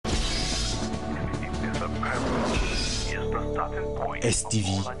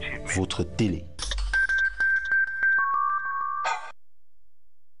STV, votre télé.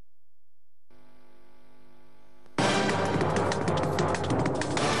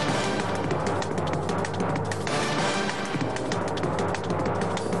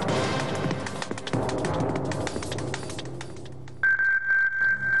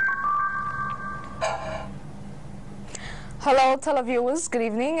 Hello televiewers, good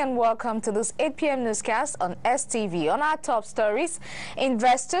evening and welcome to this 8 p.m. newscast on STV. On our top stories,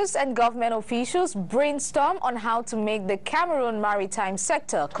 investors and government officials brainstorm on how to make the Cameroon maritime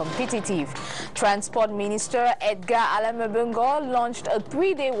sector competitive. Transport Minister Edgar Alemebungo launched a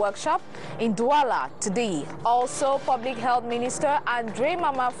 3-day workshop in Douala today. Also, Public Health Minister Andre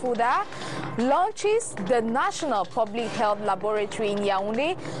Mamafuda launches the National Public Health Laboratory in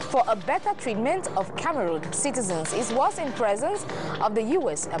Yaoundé for a better treatment of Cameroon citizens. It was in presence of the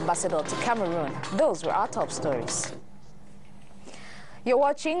U.S. Ambassador to Cameroon. Those were our top stories. You're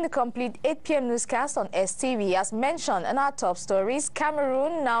watching the complete 8 p.m. newscast on STV. As mentioned in our top stories,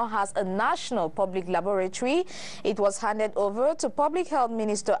 Cameroon now has a national public laboratory. It was handed over to Public Health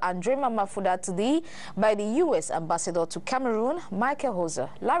Minister Andre Mamafuda today by the U.S. Ambassador to Cameroon, Michael Hoser.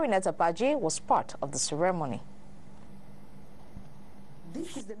 Larinetta Paje was part of the ceremony.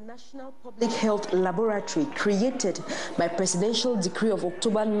 This is the National Public Health Laboratory created by Presidential Decree of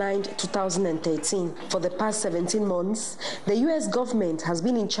October 9, 2013. For the past 17 months, the U.S. government has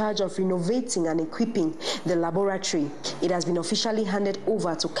been in charge of renovating and equipping the laboratory. It has been officially handed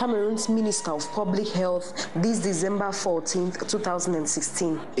over to Cameroon's Minister of Public Health this December 14,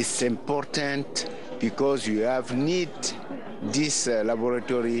 2016. It's important because you have need this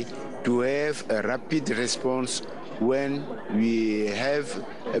laboratory to have a rapid response when we have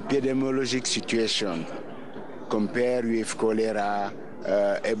epidemiologic situation compared with cholera,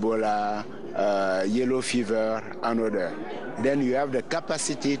 Ebola, yellow fever, and other. Then you have the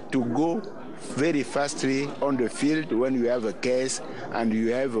capacity to go very fastly on the field when you have a case, and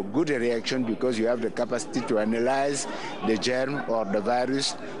you have a good reaction because you have the capacity to analyze the germ or the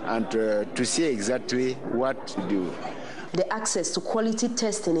virus and to see exactly what to do. The access to quality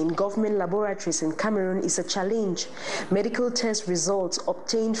testing in government laboratories in Cameroon is a challenge. Medical test results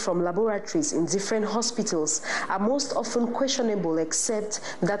obtained from laboratories in different hospitals are most often questionable, except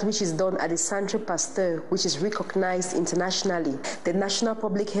that which is done at the Centre Pasteur, which is recognized internationally. The National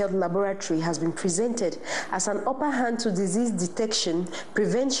Public Health Laboratory has been presented as an upper hand to disease detection,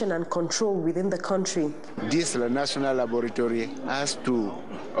 prevention and control within the country. This national laboratory has to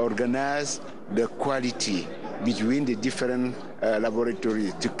organize the quality between the different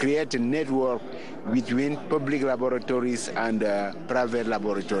laboratories to create a network between public laboratories and private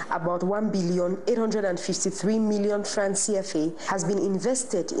laboratories. About 1,853,000,000 francs CFA has been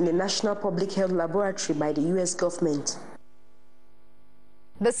invested in the National Public Health Laboratory by the U.S. government.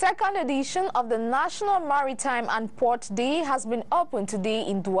 The second edition of the National Maritime and Port Day has been opened today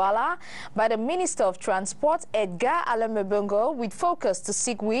in Douala by the Minister of Transport, Edgar Alemebungo, with focus to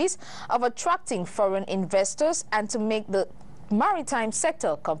seek ways of attracting foreign investors and to make the maritime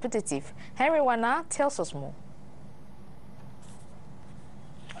sector competitive. Henry Wana tells us more.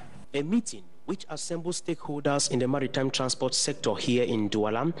 A meeting which assembles stakeholders in the maritime transport sector here in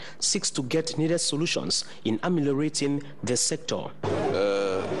Douala seeks to get needed solutions in ameliorating the sector.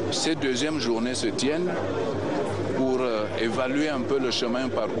 Ces deuxièmes journées se tiennent pour évaluer un peu le chemin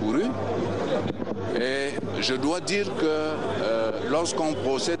parcouru. Et je dois dire que lorsqu'on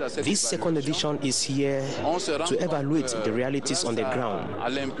procède à cette This second edition is here to evaluate the realities on the ground. I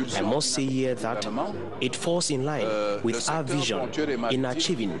must say here that it falls in line with our vision in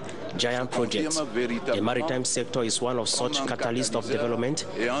achieving giant projects. The maritime sector is one of such catalysts of development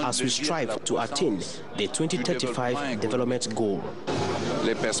as we strive to attain the 2035 development goal.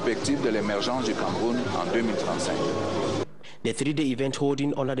 Les perspectives de l'émergence du Cameroun en 2035. The 3-day event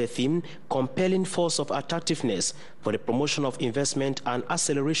holding under the theme Compelling Force of Attractiveness for the Promotion of Investment and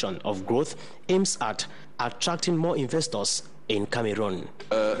Acceleration of Growth aims at attracting more investors in Cameroon.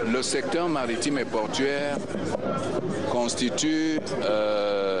 Le secteur maritime et portuaire constitue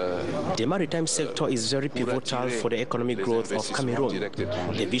The maritime sector is very pivotal for the economic growth of Cameroon.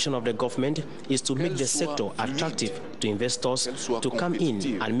 The vision of the government is to make the sector attractive to investors to come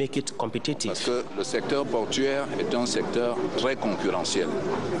in and make it competitive. Parce que le secteur portuaire est un secteur très concurrentiel.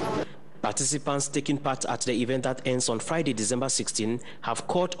 Participants taking part at the event that ends on Friday, December 16, have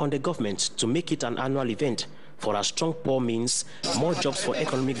called on the government to make it an annual event, for a strong poor means more jobs for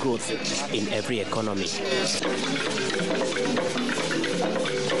economic growth in every economy.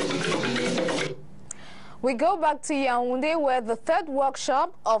 We go back to Yaoundé, where the third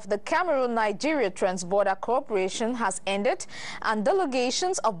workshop of the Cameroon-Nigeria Trans-Border Cooperation has ended, and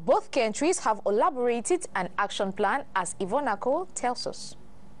delegations of both countries have elaborated an action plan, as Veronica tells us.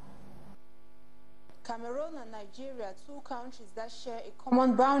 Cameroon and Nigeria, two countries that share a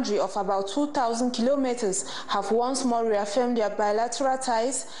common boundary of about 2,000 kilometers, have once more reaffirmed their bilateral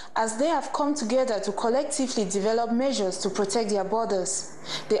ties as they have come together to collectively develop measures to protect their borders.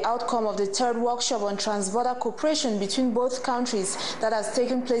 The outcome of the third workshop on trans-border cooperation between both countries that has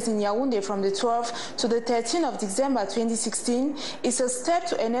taken place in Yaoundé from the 12th to the 13th of December 2016 is a step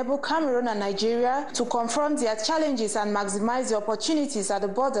to enable Cameroon and Nigeria to confront their challenges and maximize the opportunities at the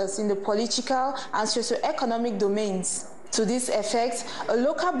borders in the political and socio-economic domains. To this effect, a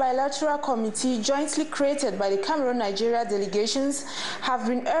local bilateral committee jointly created by the Cameroon-Nigeria delegations have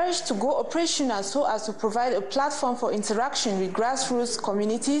been urged to go operational so as to provide a platform for interaction with grassroots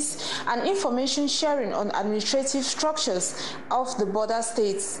communities and information sharing on administrative structures of the border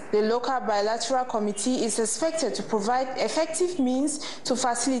states. The local bilateral committee is expected to provide effective means to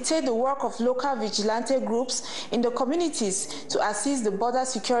facilitate the work of local vigilante groups in the communities to assist the border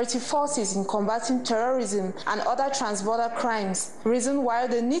security forces in combating terrorism and other transborder crimes. Reason why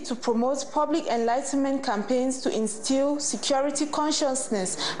the need to promote public enlightenment campaigns to instill security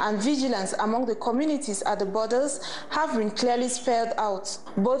consciousness and vigilance among the communities at the borders have been clearly spelled out.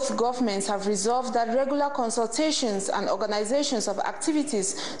 Both governments have resolved that regular consultations and organizations of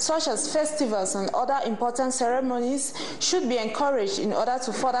activities such as festivals and other important ceremonies should be encouraged in order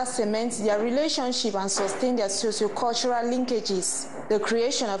to further cement their relationship and sustain their socio-cultural linkages. The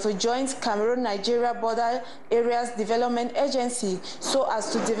creation of a joint Cameroon-Nigeria border areas development agency so as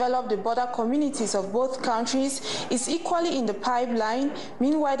to develop the border communities of both countries is equally in the pipeline.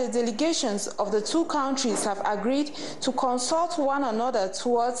 Meanwhile, the delegations of the two countries have agreed to consult one another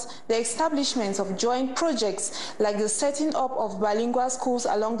towards the establishment of joint projects like the setting up of bilingual schools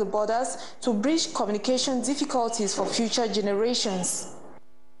along the borders to bridge communication difficulties for future generations.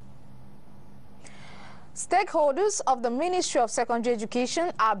 Stakeholders of the Ministry of Secondary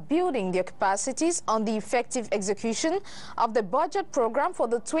Education are building their capacities on the effective execution of the budget program for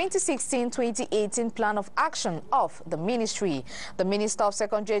the 2016-2018 plan of action of the ministry. The Minister of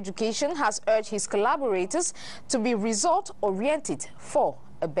Secondary Education has urged his collaborators to be result-oriented for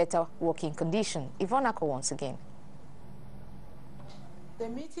a better working condition. Veronica once again. The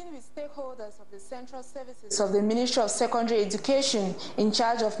meeting with stakeholders of the central services of the Ministry of Secondary Education in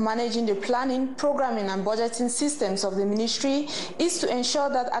charge of managing the planning, programming and budgeting systems of the ministry is to ensure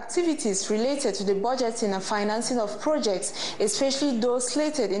that activities related to the budgeting and financing of projects, especially those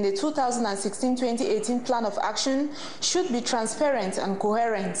slated in the 2016-2018 plan of action, should be transparent and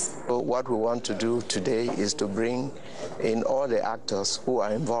coherent. So what we want to do today is to bring in all the actors who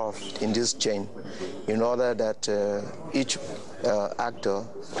are involved in this chain in order that each actor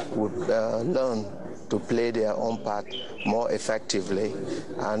would learn to play their own part more effectively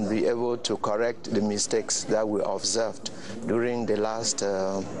and be able to correct the mistakes that we observed during the last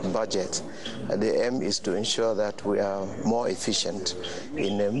budget. The aim is to ensure that we are more efficient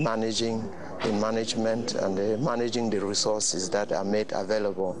in management and managing the resources that are made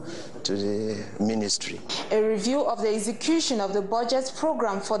available to the ministry. A review of the execution of the budget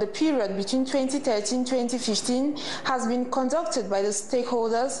program for the period between 2013-2015 has been conducted by the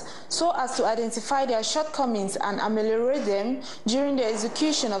stakeholders so as to identify their shortcomings and ameliorate them during the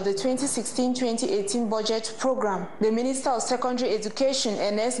execution of the 2016-2018 budget program. The Minister of Secondary Education,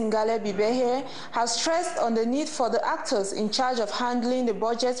 Ernest Ngale Bibehe, has stressed on the need for the actors in charge of handling the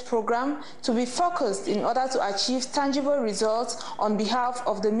budget program to be focused in order to achieve tangible results on behalf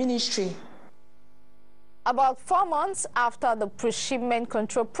of the ministry. About 4 months after the pre-shipment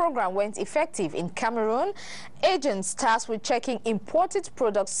control program went effective in Cameroon, agents tasked with checking imported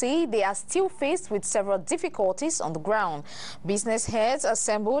products say they are still faced with several difficulties on the ground. Business heads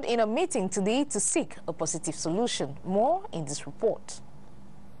assembled in a meeting today to seek a positive solution. More in this report.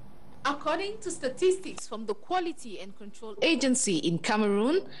 According to statistics from the Quality and Control Agency in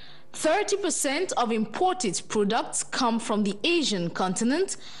Cameroon, 30% of imported products come from the Asian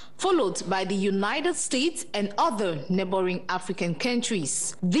continent, followed by the United States and other neighboring African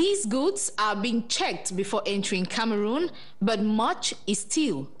countries. These goods are being checked before entering Cameroon, but much is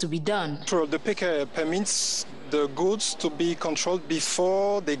still to be done. The PK permits the goods to be controlled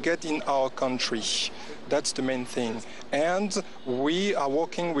before they get in our country. That's the main thing. And we are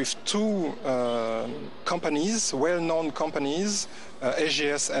working with two companies, well-known companies,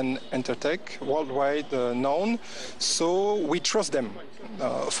 AJS and Intertech, worldwide known. So we trust them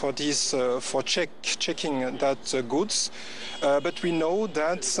for this, for checking that goods. But we know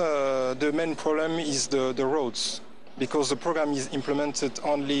that the main problem is the roads, because the program is implemented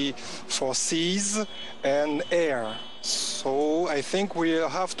only for seas and air. So I think we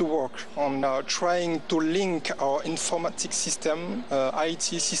have to work on trying to link our informatics system, IT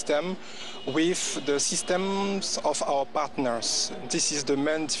system, with the systems of our partners. This is the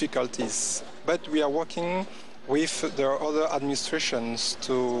main difficulties. But we are working with the other administrations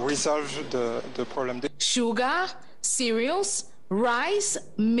to resolve the problem. Sugar, cereals, rice,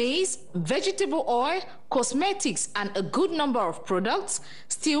 maize, vegetable oil, cosmetics, and a good number of products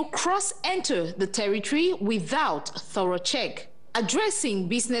still cross-enter the territory without thorough check. Addressing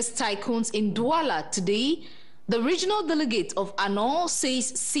business tycoons in Douala today, the regional delegate of ANOL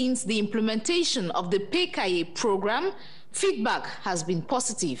says since the implementation of the PATYCHOU program, feedback has been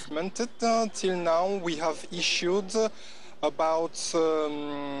positive. Till now, we have issued about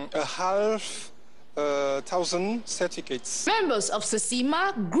 500,000 certificates. Members of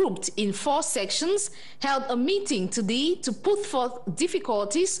SESIMA, grouped in 4 sections, held a meeting today to put forth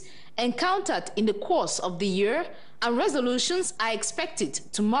difficulties encountered in the course of the year, and resolutions are expected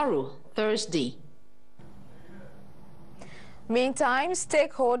tomorrow, Thursday. Meantime,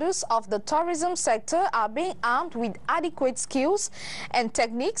 stakeholders of the tourism sector are being armed with adequate skills and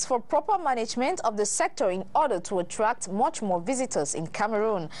techniques for proper management of the sector in order to attract much more visitors in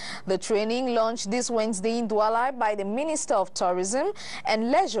Cameroon. The training launched this Wednesday in Douala by the Minister of Tourism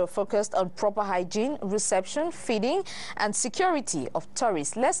and Leisure focused on proper hygiene, reception, feeding and security of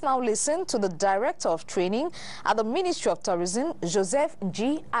tourists. Let's now listen to the Director of Training at the Ministry of Tourism, Joseph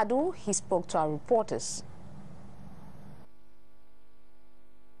G. Adu. He spoke to our reporters.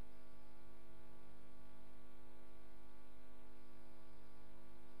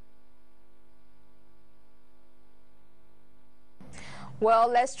 Well,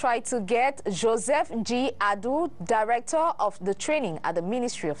 let's try to get Joseph G. Adu, Director of the Training at the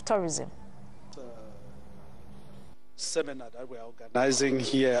Ministry of Tourism. Seminar that we are organizing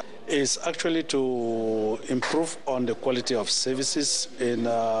here is actually to improve on the quality of services in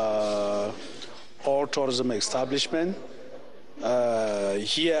all tourism establishments.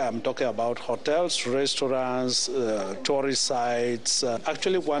 Here I'm talking about hotels, restaurants, tourist sites.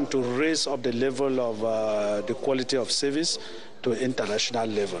 Actually want to raise up the level of the quality of service to international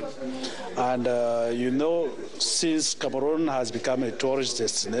level. And you know, since Cameroon has become a tourist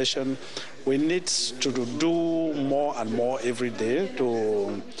destination, we need to do more and more every day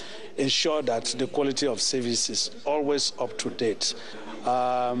to ensure that the quality of service is always up to date.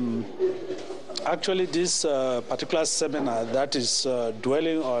 Actually, this particular seminar that is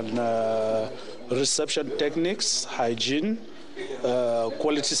dwelling on reception techniques, hygiene,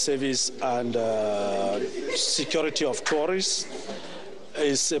 quality service and security of tourists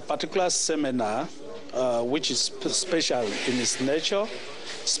is a particular seminar which is special in its nature,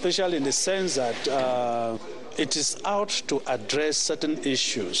 special in the sense that it is out to address certain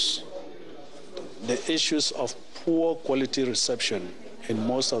issues, the issues of poor quality reception in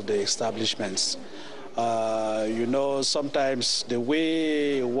most of the establishments. You know, sometimes the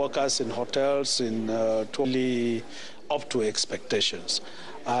way workers in hotels in totally up to expectations.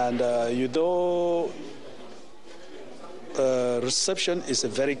 And you know, reception is a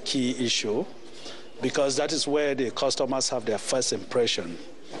very key issue because that is where the customers have their first impression.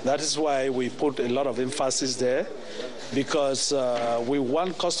 That is why we put a lot of emphasis there, because we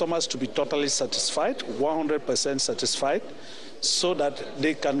want customers to be totally satisfied, 100% satisfied, so that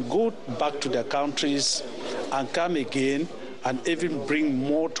they can go back to their countries and come again and even bring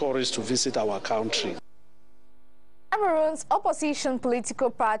more tourists to visit our country. Cameroon's opposition political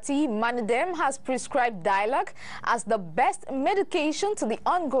party, Manidem, has prescribed dialogue as the best medication to the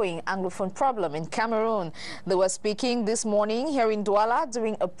ongoing Anglophone problem in Cameroon. They were speaking this morning here in Douala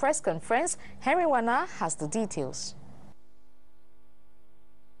during a press conference. Henry Wana has the details.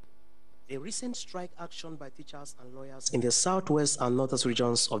 A recent strike action by teachers and lawyers in the southwest and northwest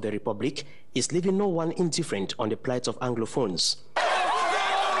regions of the Republic is leaving no one indifferent on the plight of Anglophones.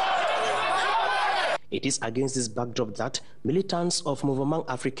 It is against this backdrop that militants of Mouvement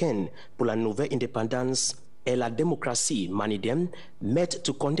Africain pour la Nouvelle Indépendance et la Démocratie, Manidem, met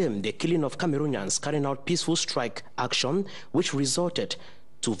to condemn the killing of Cameroonians carrying out peaceful strike action, which resulted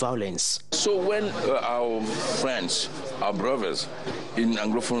to violence. So when our friends, our brothers in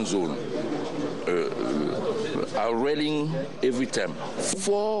Anglophone zone are rallying every time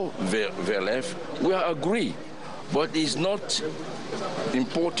for their life, we agree, but it's not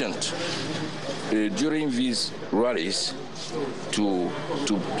important during these rallies to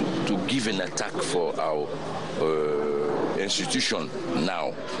give an attack for our institution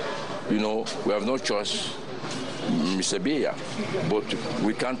now. You know, we have no choice, Mr. Biya, but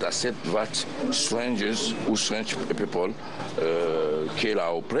we can't accept that strangers or strange people kill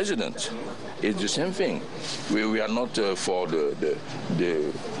our president. It's the same thing. We are not for the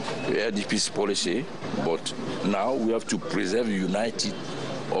ADP's policy, but now we have to preserve unity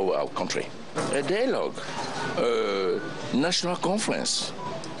of our country. A dialogue, national conference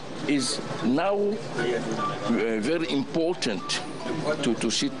is now very important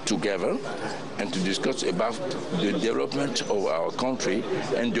to sit together and to discuss about the development of our country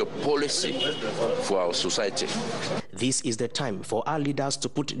and the policy for our society. This is the time for our leaders to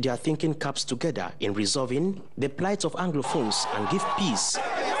put their thinking caps together in resolving the plight of Anglophones and give peace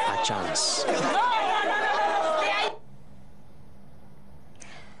a chance.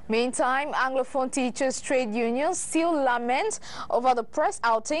 Meantime, Anglophone teachers' trade unions still lament over the press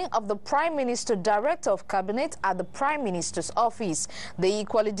outing of the Prime Minister Director of Cabinet at the Prime Minister's office. They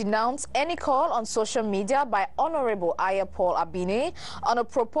equally denounce any call on social media by Honorable Paul Abine on a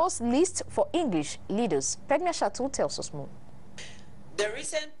proposed list for English leaders. Pegmia Shatu tells us more. The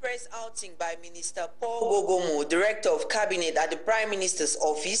recent press outing by Minister Paul Gogomo, Director of Cabinet at the Prime Minister's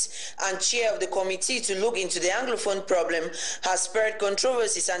office and Chair of the committee to look into the Anglophone problem, has spurred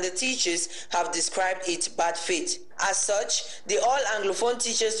controversies, and the teachers have described it bad faith. As such, the All Anglophone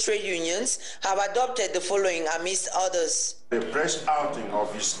Teachers Trade Unions have adopted the following amidst others. The press outing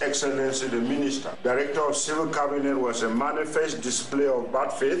of His Excellency the Minister, Director of Civil Cabinet, was a manifest display of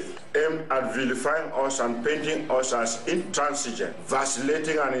bad faith aimed at vilifying us and painting us as intransigent,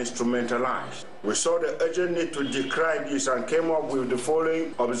 vacillating and instrumentalized. We saw the urgent need to decry this and came up with the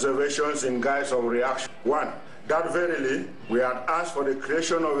following observations in guise of reaction. 1. That verily, we had asked for the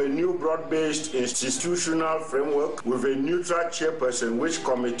creation of a new broad-based institutional framework with a neutral chairperson, which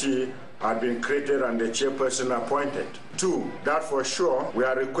committee had been created and the chairperson appointed. 2, that for sure we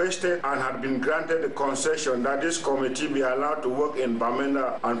had requested and had been granted the concession that this committee be allowed to work in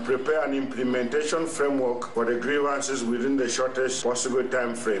Bamenda and prepare an implementation framework for the grievances within the shortest possible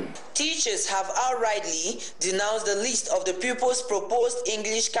time frame. Teachers have outrightly denounced the list of the pupils' proposed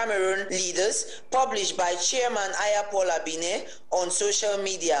English Cameroon leaders published by Chairman Paul Abine on social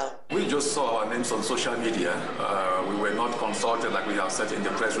media. We just saw our names on social media. We were not consulted like we have said in the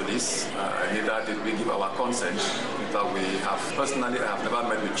press release. Neither did we give our consent. In fact, personally, I have never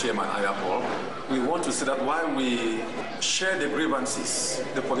met with Chairman Paul. We want to say that while we share the grievances,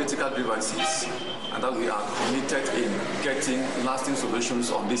 the political grievances, and that we are committed in getting lasting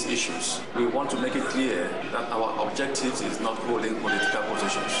solutions on these issues, we want to make it clear that our objective is not holding political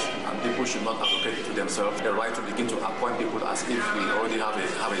positions, and people should not advocate to themselves the right to begin to appoint people as if we already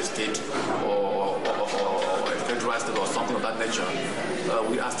have a state or a federal state or something of that nature.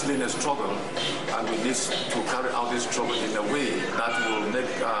 We are still in a struggle, and we need to carry out this struggle in a way that will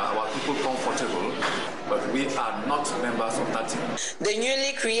make our people comfortable, but we are not members of that team. The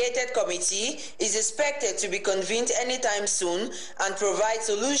newly created committee is expected to be convened anytime soon and provide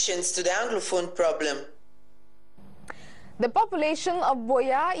solutions to the Anglophone problem. The population of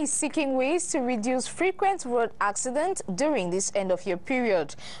Boya is seeking ways to reduce frequent road accidents during this end-of-year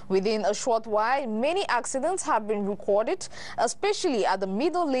period. Within a short while, many accidents have been recorded, especially at the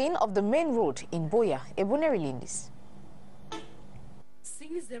middle lane of the main road in Boya. Ebuneri Lindis.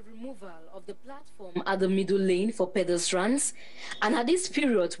 Since the removal of the platform at the middle lane for pedestrians, and at this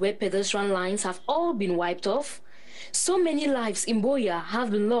period where pedestrian lines have all been wiped off, so many lives in Boya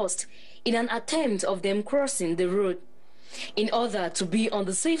have been lost in an attempt of them crossing the road. In order to be on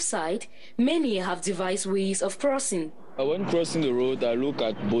the safe side, many have devised ways of crossing. When crossing the road, I look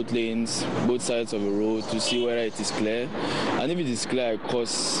at both lanes, both sides of the road to see whether it is clear. And if it is clear, I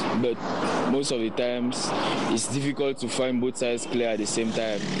cross. But most of the times, it's difficult to find both sides clear at the same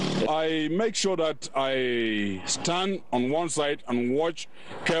time. I make sure that I stand on one side and watch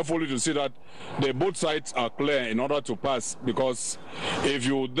carefully to see that both sides are clear in order to pass. Because if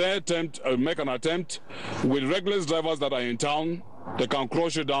you dare make an attempt with reckless drivers that are in town, they can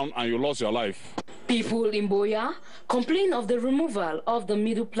crush you down and you lost your life. People in Boya complain of the removal of the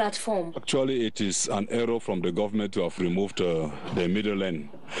middle platform. Actually, it is an error from the government to have removed the middle lane.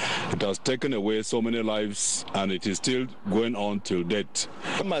 It has taken away so many lives, and it is still going on till death.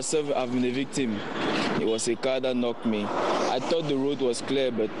 Myself, I've been a victim. It was a car that knocked me. I thought the road was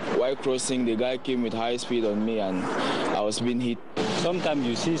clear, but while crossing, the guy came with high speed on me, and I was being hit. Sometimes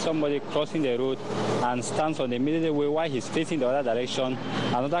you see somebody crossing the road and stands on the middle of the way while he's facing the other direction.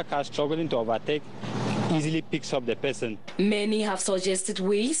 Another car struggling to overtake easily picks up the person. Many have suggested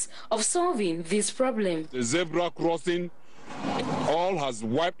ways of solving this problem. The zebra crossing all has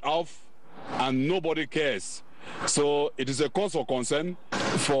wiped off and nobody cares. So it is a cause for concern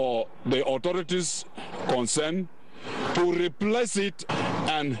for the authorities concerned to replace it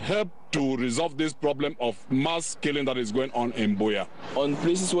and help to resolve this problem of mass killing that is going on in Buea. On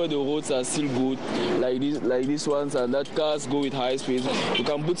places where the roads are still good, like these ones, and that cars go with high speed, you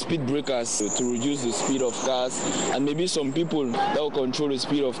can put speed breakers to reduce the speed of cars, and maybe some people that will control the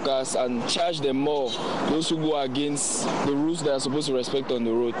speed of cars and charge them more, those who go against the rules they are supposed to respect on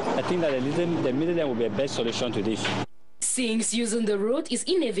the road. I think that the middle lane will be a best solution to this. Since using the road is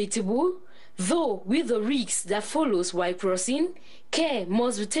inevitable, though with the risks that follows while crossing, care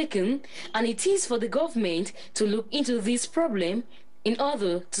must be taken, and it is for the government to look into this problem in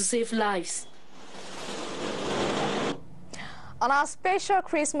order to save lives. On our special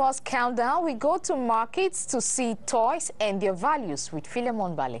Christmas countdown, we go to markets to see toys and their values with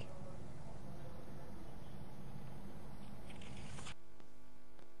Philemon Bale.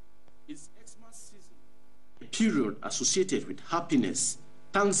 It's Xmas season, a period associated with happiness,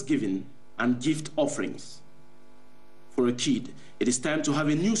 thanksgiving, and gift offerings. For a kid, it is time to have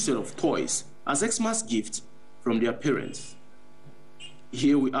a new set of toys as Xmas gifts from their parents.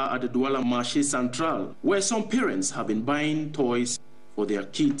 Here we are at the Douala Marché Central, where some parents have been buying toys for their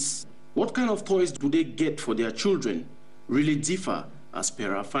kids. What kind of toys do they get for their children really differ as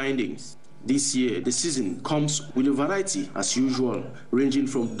per our findings. This year, the season comes with a variety as usual, ranging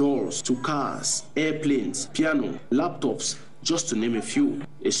from dolls to cars, airplanes, piano, laptops, just to name a few.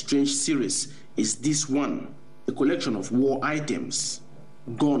 A strange series is this one, a collection of war items,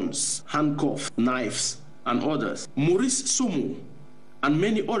 guns, handcuffs, knives, and others. Maurice Somo and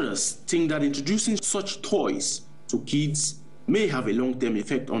many others think that introducing such toys to kids may have a long-term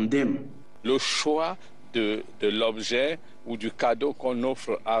effect on them. Le choix de l'objet ou du cadeau qu'on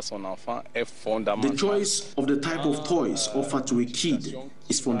offre à son enfant est fondamental. The choice of the type of toys offered to a kid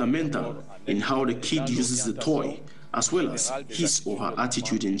is fundamental in how the kid uses the toy, as well as his or her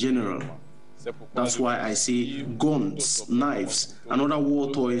attitude in general. That's why I say guns, knives, and other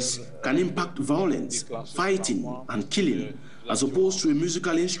war toys can impact violence, fighting, and killing, as opposed to a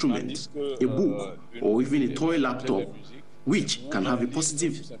musical instrument, a book, or even a toy laptop, which can have a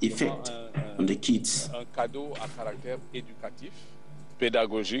positive effect on the kids. Un cadeau à caractère éducatif,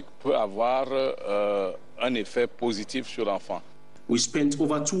 pédagogique peut avoir un effet positif sur l'enfant. We spent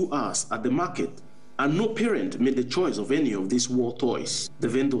over 2 hours at the market, and no parent made the choice of any of these war toys. The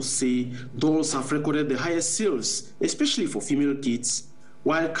vendors say dolls have recorded the highest sales, especially for female kids,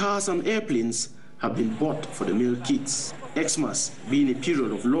 while cars and airplanes have been bought for the male kids. Xmas being a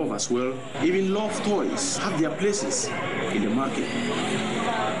period of love as well, even love toys have their places in the market.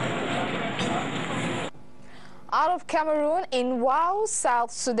 Out of Cameroon, in Wau,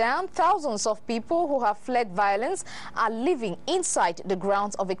 South Sudan, thousands of people who have fled violence are living inside the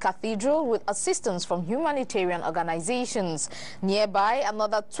grounds of a cathedral with assistance from humanitarian organizations. Nearby,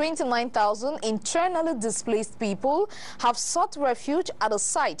 another 29,000 internally displaced people have sought refuge at a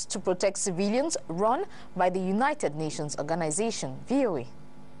site to protect civilians run by the United Nations organization, VOA.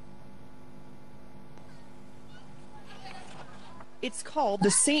 It's called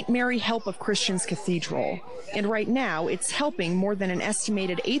the St. Mary Help of Christians Cathedral, and right now it's helping more than an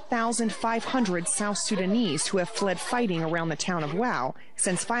estimated 8,500 South Sudanese who have fled fighting around the town of Wau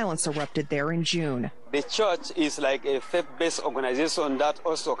since violence erupted there in June. The church is like a faith-based organization that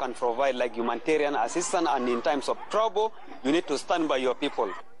also can provide like humanitarian assistance, and in times of trouble, you need to stand by your people.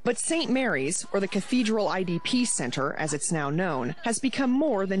 But St. Mary's, or the Cathedral IDP Center, as it's now known, has become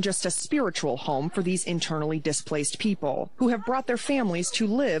more than just a spiritual home for these internally displaced people who have brought their families to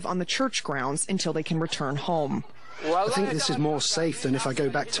live on the church grounds until they can return home. I think this is more safe than if I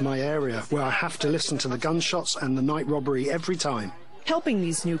go back to my area, where I have to listen to the gunshots and the night robbery every time. Helping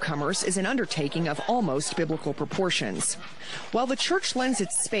these newcomers is an undertaking of almost biblical proportions. While the church lends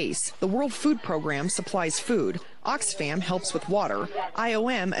its space, the World Food Program supplies food, Oxfam helps with water,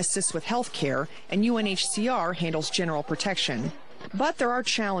 IOM assists with health care, and UNHCR handles general protection. But there are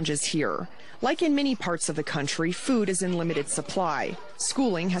challenges here. Like in many parts of the country, food is in limited supply.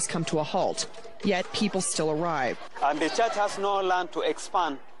 Schooling has come to a halt, yet people still arrive. And the church has no land to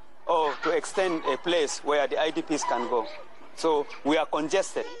expand or to extend a place where the IDPs can go. So we are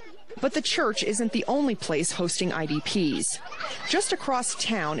congested. But the church isn't the only place hosting IDPs. Just across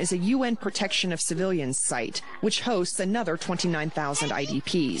town is a UN Protection of Civilians site, which hosts another 29,000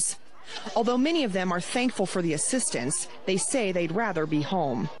 IDPs. Although many of them are thankful for the assistance, they say they'd rather be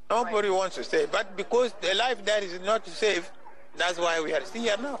home. Nobody wants to stay, but because the life there is not safe, That's why we are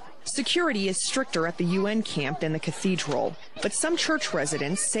here now. Security is stricter at the UN camp than the cathedral, but some church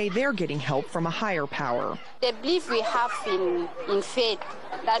residents say they're getting help from a higher power. The belief we have in faith,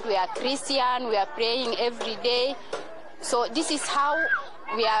 that we are Christian, we are praying every day. So this is how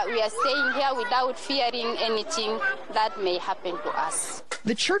we are staying here without fearing anything that may happen to us.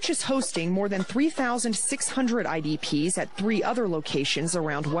 The church is hosting more than 3,600 IDPs at 3 other locations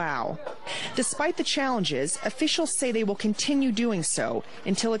around WOW. Despite the challenges, officials say they will continue doing so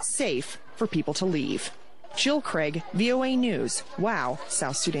until it's safe for people to leave. Jill Craig, VOA News, WOW,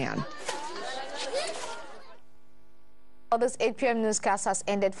 South Sudan. Well, this 8 p.m. newscast has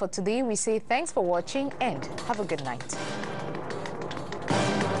ended for today. We say thanks for watching and have a good night.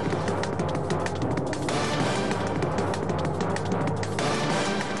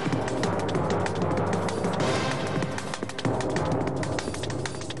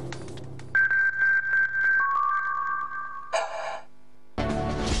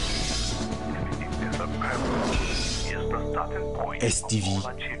 STV,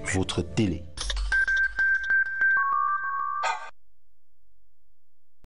 votre télé.